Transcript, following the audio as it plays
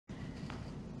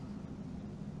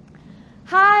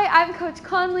Hi, I'm Coach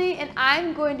Conley, and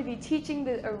I'm going to be teaching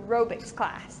the aerobics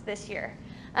class this year.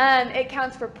 It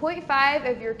counts for 0.5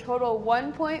 of your total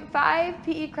 1.5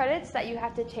 PE credits that you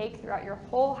have to take throughout your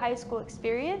whole high school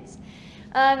experience.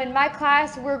 In my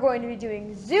class, we're going to be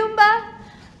doing Zumba,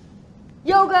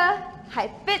 yoga,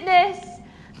 high fitness,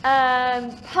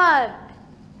 pump,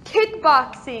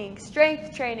 kickboxing,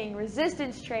 strength training,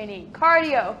 resistance training,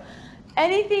 cardio.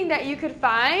 Anything that you could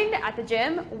find at the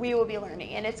gym, we will be learning,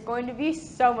 and it's going to be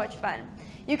so much fun.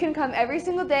 You can come every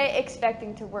single day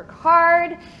expecting to work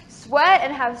hard, sweat,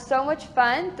 and have so much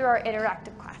fun through our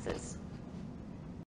interactive classes.